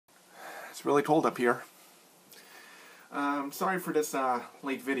It's really cold up here. Sorry for this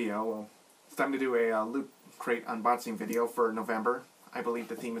late video. It's time to do a Loot Crate unboxing video for November. I believe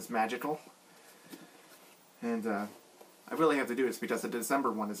the theme is magical. And I really have to do this because the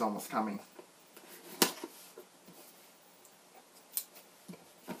December one is almost coming.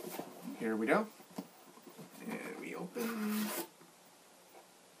 Here we go. And we open.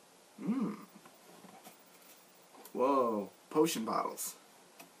 Whoa, potion bottles.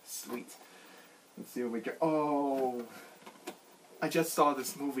 Sweet. Let's see what we get. Oh, I just saw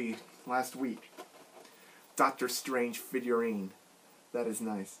this movie last week. Doctor Strange figurine. That is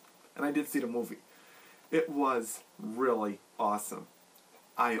nice. And I did see the movie. It was really awesome.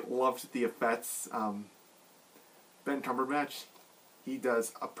 I loved the effects. Ben Cumberbatch, he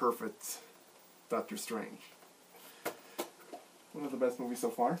does a perfect Doctor Strange. One of the best movies so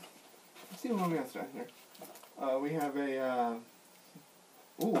far. Let's see what we have here. We have a,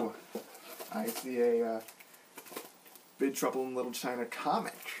 ooh, I see a Big Trouble in Little China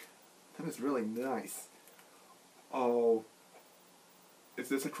comic. That is really nice. Oh, is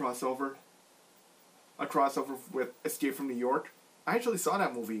this a crossover? A crossover with Escape from New York? I actually saw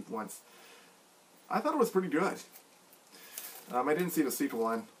that movie once. I thought it was pretty good. I didn't see the sequel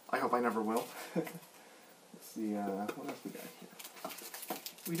one. I hope I never will. Let's see, what else we got here?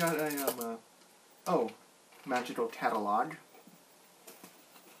 We got a, oh, magical catalog.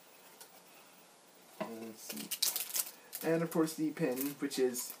 Let's see. And of course the pin, which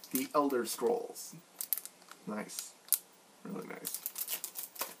is the Elder Scrolls. Nice. Really nice.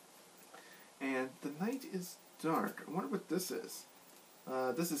 And the night is dark. I wonder what this is.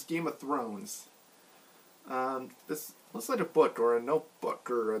 This is Game of Thrones. This looks like a book or a notebook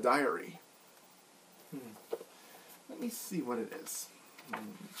or a diary. Let me see what it is. Where's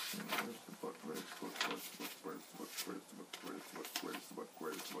the book? Where's the book? Where's the book? Where's the book? Where's the book? Where's the book? Where's the book?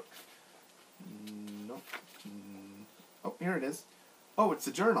 Where's the book? Nope. Oh, here it is. Oh, it's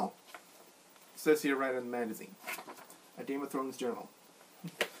a journal. It says here right in the magazine. A Game of Thrones journal.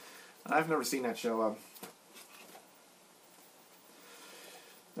 I've never seen that show.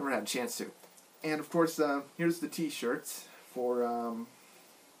 Never had a chance to. And of course, here's the T-shirts for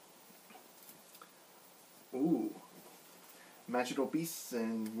ooh, magical beasts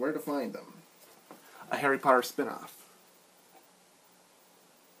and where to find them. A Harry Potter spin-off.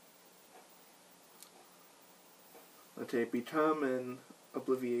 Okay, become an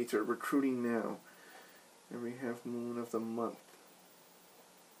Obliviator. Recruiting now. Every half moon of the month.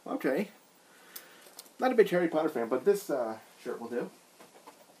 Okay. Not a big Harry Potter fan, but this shirt will do.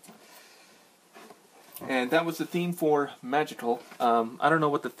 And that was the theme for Magical. I don't know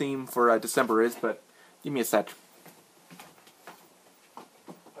what the theme for December is, but give me a sec.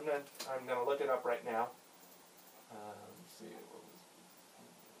 I'm gonna look it up right now. Let's see.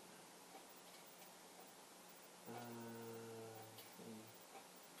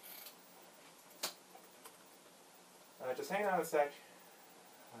 What was just hang on a sec.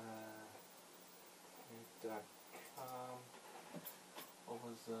 What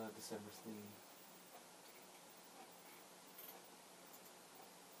was December's theme?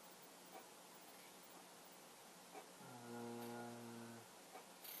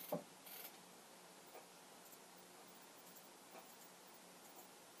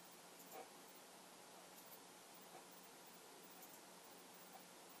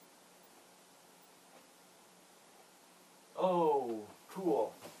 Oh,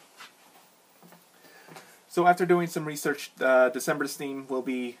 cool. So after doing some research, December's theme will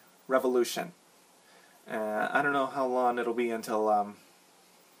be Revolution. I don't know how long it'll be until,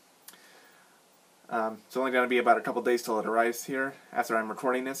 it's only going to be about a couple days till it arrives here after I'm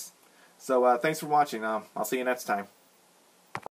recording this. So thanks for watching. I'll see you next time.